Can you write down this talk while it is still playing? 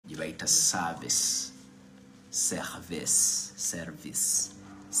bayita service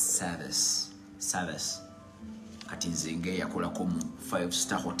kati nze yakolako mu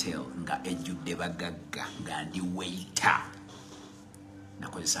 5-star hotel nga ejjudde bagagga nga ndi waiter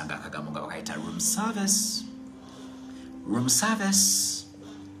nakozesanga akagambo nga bakayita room service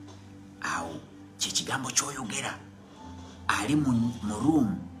awo kyekigambo kyoyogera ali mu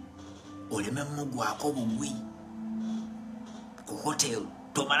room oleme mugwako bugwi ku hotel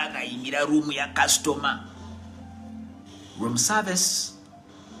tomala gayingira room ya customer room service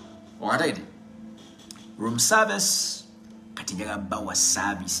wakataite room service kati njaga bawa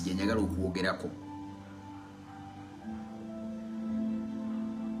service jenjagala okwogerako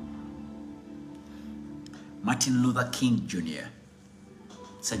Martin Luther King Jr.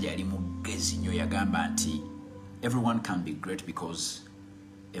 sajja yali mugezi nnyo yagamba nti everyone can be great because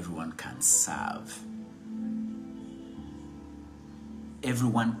everyone can serve.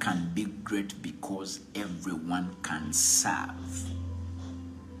 Everyone can be great because everyone can serve.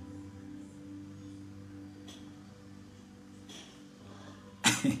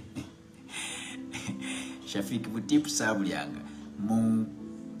 Shafiki butipu sabu yanga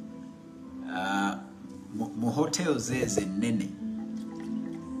mu hotels eze nene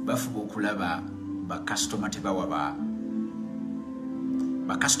bafuba okulaba ba customer tebawa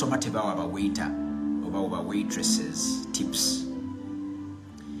ba waiter oba ba waitresses tips.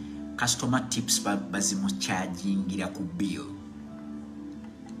 Customer tips bazimu chargingira ku bill.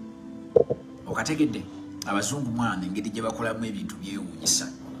 Okategedde abazungu mwana engeri gye bakolamu ebintu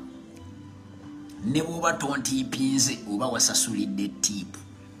byewunyisa. Ne bwoba tontipinze oba wasasulidde tip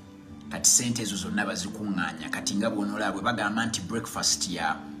kati sente ezo zonna bazikuŋŋaanya kati nga bw'onoolabwe bagamba nti breakfast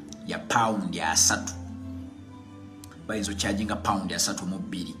ya pound ya 3 bayinza charginga pound ya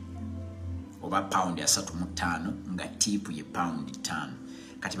 3.2 oba pound ya 3.5 nga tip ye pound 5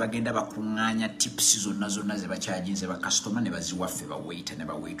 kati bagenda bakuŋŋaanya tips zonna ze bacharginze ba customer ne baziwaffe ba waiter ne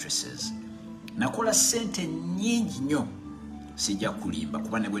ba waitresses. Nakola sente nnyingi nnyo sijja kulimba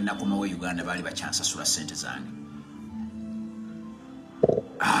kuba ne bwe nakomawo Uganda baali bakyansasula sente zange.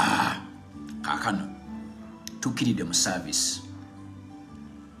 Kakano tukiridde mu service.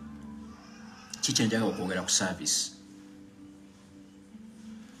 Kikyenjaga okwogera ku service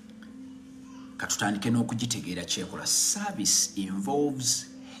katutandike n'okugitegeera kyekola. Service involves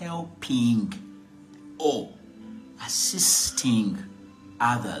helping or assisting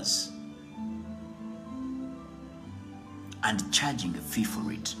others and charging a fee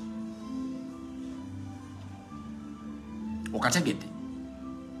for it. Okategedde?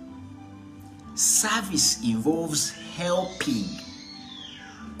 Service involves helping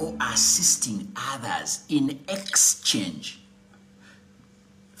or assisting others in exchange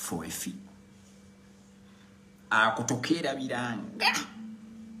for a fee. Akutokera biranga.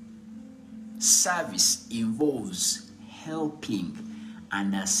 Service involves helping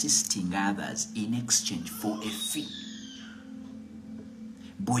and assisting others in exchange for a fee.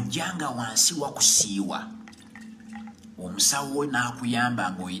 Bojanga wansi wakusiiwa omusawo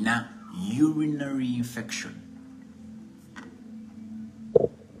n'akuyamba ng'olina urinary infection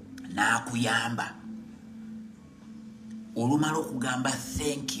n'akuyamba olumala okugamba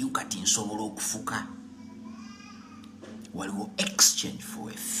thank you kati nsobola okufuka waliwo exchange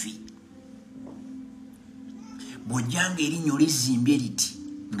for a fee. Bw'ojjanga erinnya olizimbye liti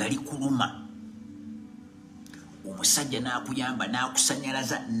nga likuluma omusajja n'akuyamba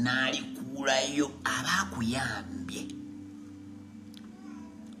n'akusanyalaza n'alikuulayo aba akuyambye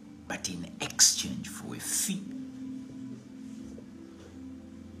but in exchange for a fee.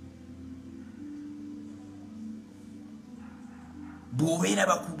 Bw'obeera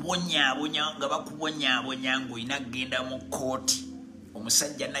bakubonyaabonya nga bakubonyaabonya ng'olina kugenda mu kooti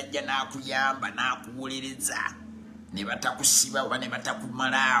omusajja najja n'akuyamba n'akuwolereza ne batakusiba oba ne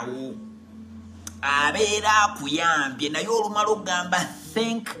batakumalaawo abeera akuyambye naye olumala okugamba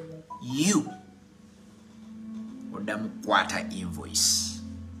thank you oddamu kukwata invoice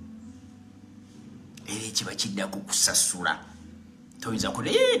era ekiba kiddako kusasula toyinza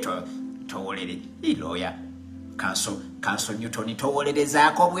towolere lawyer Council Newton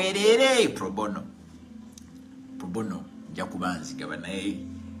towolerezaako bwerere pro bono nja kuba nzigaba naye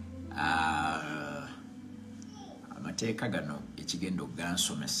amateeka gano ekigenda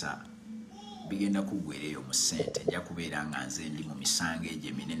okugansomesa bigenda kuggwereyo mu ssente nja kubeera nga nze ndi mu misango egyo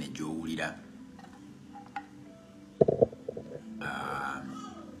eminene gy'owulira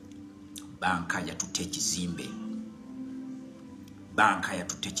banka yatutte ekizimbe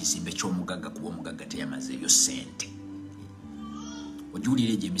ky'omugagga kuba omugagga teyamazeeyo ssente.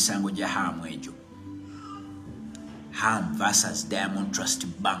 Ojuwulira egyo emisango gya Ham egyo Ham versus Diamond Trust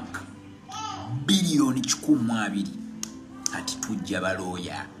Bank bilioni 120 ati tujja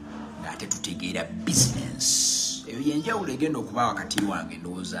balooya ng'ate tutegeera business eyo yenjawulo egenda okuba wakati wange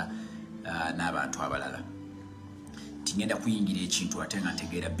ndowooza n'abantu abalala tingenda kuyingira ekintu ate nga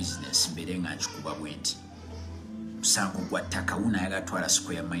ntegeera business mbeere nga nkikuba bwe nti musango gwa ttaka wuno ayagala twala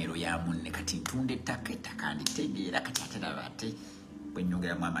square mile ya munne kati ntunda ettaka nditegeera kati ate laba ate bwe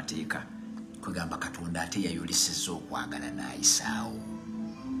nnyongeramu amateeka kwegamba Katonda ate yayolesezza okwagala n'ayisaawo.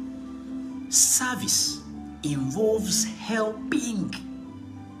 Service involves helping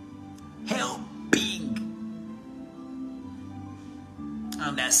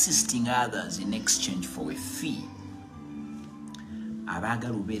and assisting others in exchange for a fee.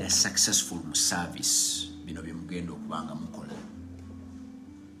 Abagala obeera successful mu service bino bye mugenda okubanga mukola.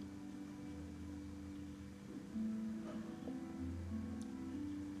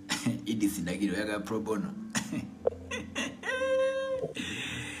 Edith Ndagiro yaga pro bono.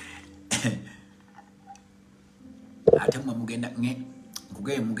 Ate mwe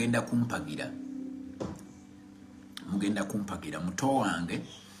mugenda kumpagira muto wange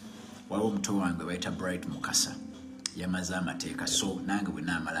waliwo muto wange bayita Bright Mukasa yamaze amateeka so nange bwe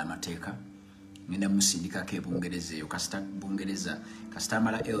naamala amateeka ngenda musindikako ebungereza eyo kasita bungereza kasita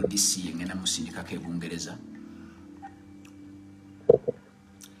amala LDC ngenda musindikako ebungereza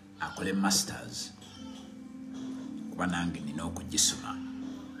akole masters kuba nange nina okugisoma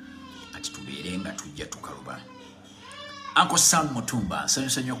kati tubeere nga tujja tukaluba. Uncle Sam Mutumba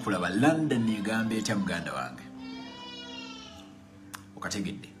nsanyusa nnyo okulaba London egamba etya muganda wange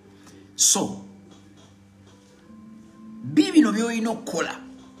okategedde. So bibino by'olina okukola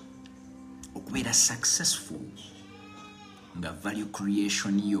okubeera successful nga value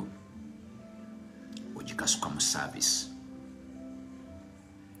creation yo ogikasuka mu service.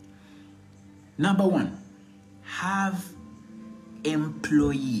 Number 1, have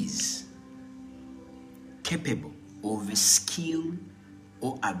employees capable of a skill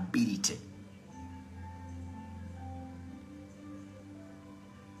or ability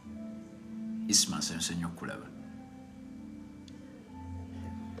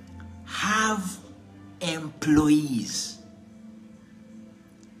have employees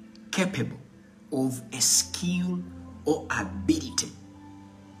capable of a skill or ability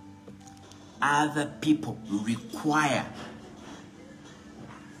other people require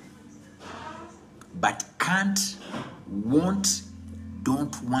but can't, won't,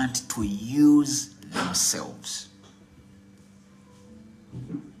 don't want to use themselves.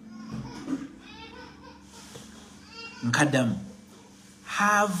 Nkadam,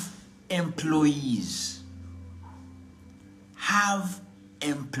 have employees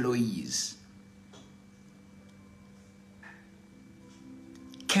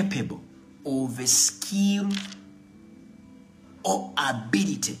capable of a skill or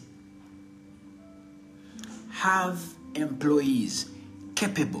ability. Have employees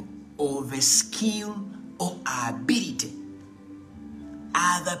capable of a skill or ability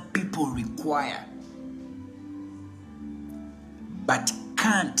other people require but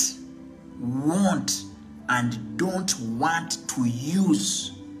can't, won't, and don't want to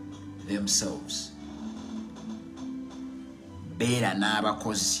use themselves. Beera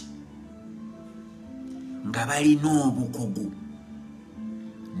n'abakozi nga balina obukugu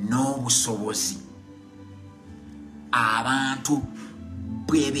n'obusobozi abantu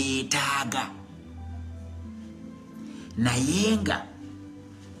bwe beetaaga naye nga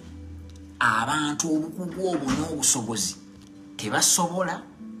abantu obukugu obwo n'obusobozi tebasobola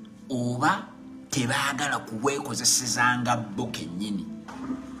oba tebaagala kubwekozesezanga bo kennyini.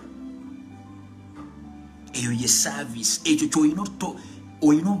 Eyo ye service ekyo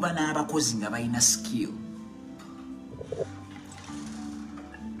ky'olina oba n'abakozi nga balina skill.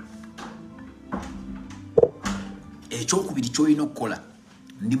 Ekyokubiri ky'olina okukola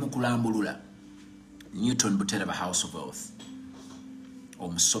ndi mu kulambulula Newton Buteraba House of Wealth.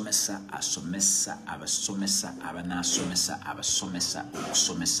 Omusomesa asomesa abasomesa abanasomesa abasomesa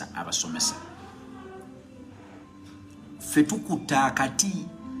okusomesa abasomesa. Ffe tukuta akati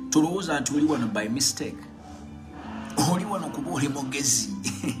tulowooza nti oli wano by mistake. Oli wano kuba oli mugezi.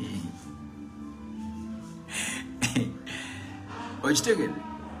 Okitegedde?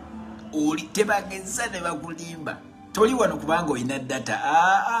 Oli tebageza ne bakulimba. Toli wano kubanga olina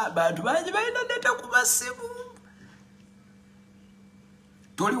data. Bantu bangi balina data ku masimu.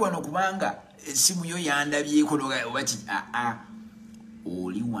 Toli wano kubanga esimu yo yandabyeko oba ki.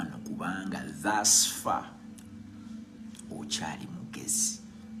 Oli wano kubanga thus far okyali mugezi.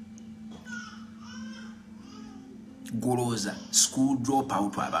 Goloza school drop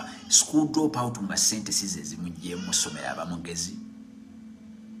out nga sente size ezimujje musomera abamugezi.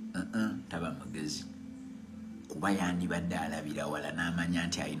 taba mugezi kuba yandibadde alabira wala n'amanya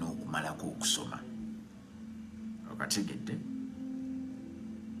nti alina okumalako okusoma. Okategedde?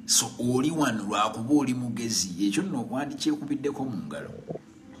 So oli wano lwakuba oli mugezi ekyo nno wandikyekubiddeko mu ngalo.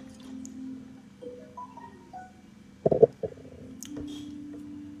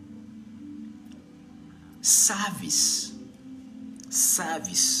 Service.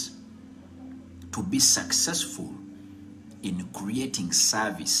 To be successful in creating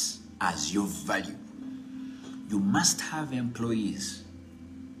service as your value, you must have employees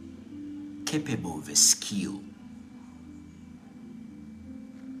capable of a skill.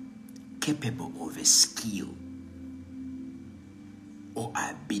 Or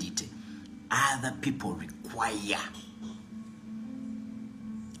ability other people require,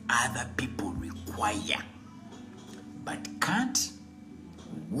 but can't,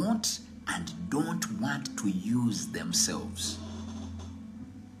 won't, and don't want to use themselves.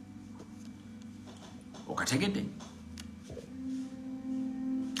 Okategedde?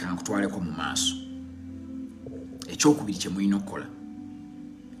 Kankutwaleko mu maaso. Ekyokubiri kye mulina okukola.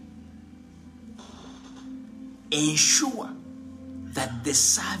 Ensure that the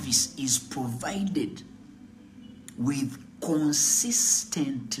service is provided with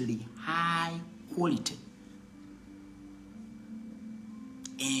consistently high quality.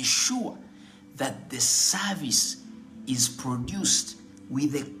 Ensure that the service is produced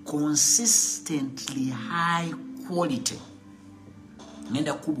with a consistently high quality.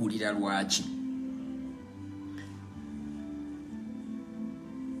 Ngenda kubuulira lwaki.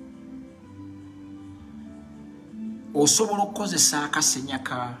 Osobola okukozesa akasenya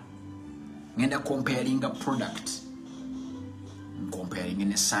ka ngenda comparing a product, comparing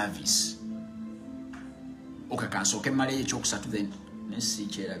ne service. Okay, kansooke mmale ekyokusatu then nesi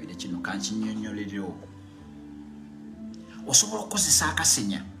kyerabire kino kankinyonyolerewo. Osobola okukozesa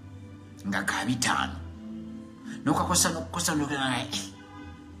akasenya nga ka 5 n'okakozesa n'okugenda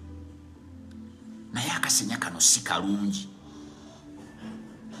naye akasenya kano si kalungi,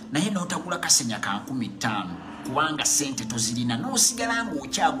 naye n'otagula kasenya ka 15 kubanga sente tozirina n'osigala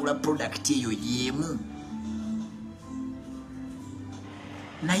ng'okyagula product eyo yeemu.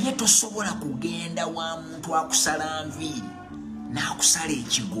 Naye tosobola kugenda wa muntu akusala nviiri n'akusala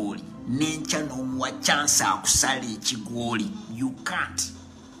ekigooli n'enkya n'omuwa chance akusala ekigooli. You can't.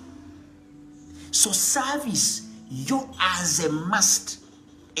 So service yo as a must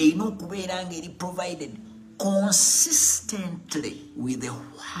erina okubeera ng'eri provided consistently with a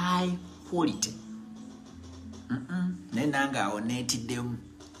high quality. Naye nange awo neetiddemu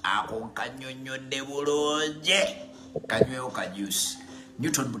ako kanyonyodde bulungi kanywewo ka juice.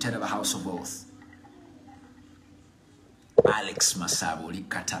 Newton Buteraba House of Wealth. Alex Masaba oli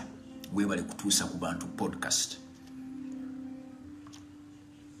kata weebale kutuusa ku bantu podcast.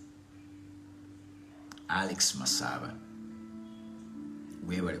 Alex Masaba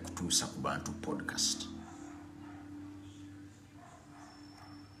weebale kutuusa ku bantu podcast.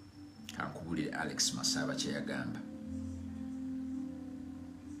 Kankubulire Alex Masaba kye yagamba.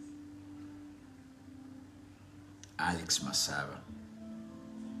 Alex Masaba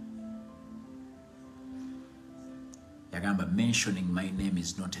yagamba, mentioning my name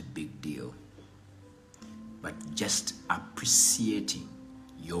is not a big deal, but just appreciating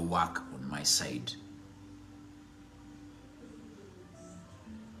your work on my side.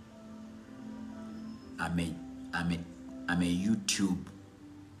 I'm a YouTube.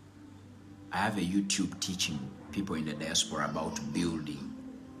 I have a YouTube teaching people in the diaspora about building.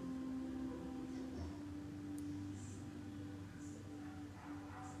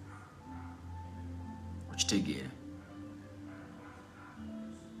 Okitegeera.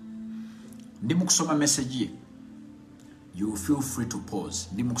 Ndi mu kusoma message ye. You feel free to pause.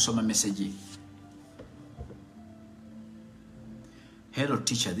 Ndi mu kusoma message ye. Hello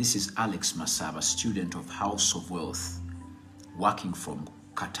teacher, this is Alex Masaba, student of House of Wealth, working from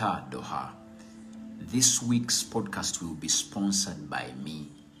Qatar, Doha. This week's podcast will be sponsored by me.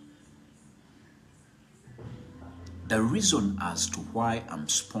 The reason as to why I'm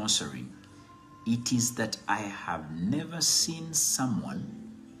sponsoring it is that I have never seen someone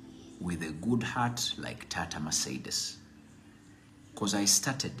with a good heart like Tata Mercedes. Because I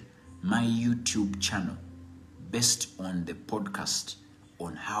started my YouTube channel based on the podcast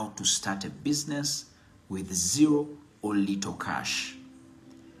on how to start a business with zero or little cash.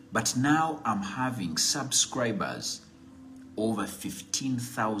 But now I'm having subscribers over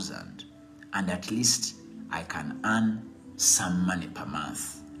 15,000, and at least I can earn some money per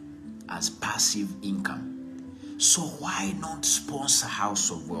month as passive income. So why not sponsor House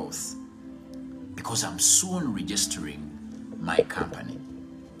of Wealth? Because I'm soon registering my company.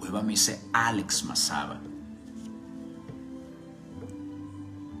 We we bamuyise Alex Masaba.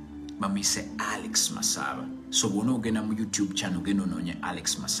 Bamuyise Alex Masaba. So bw'onoogenda mu YouTube channel genda onoonye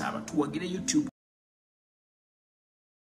Alex Masaba. Tuwagire YouTube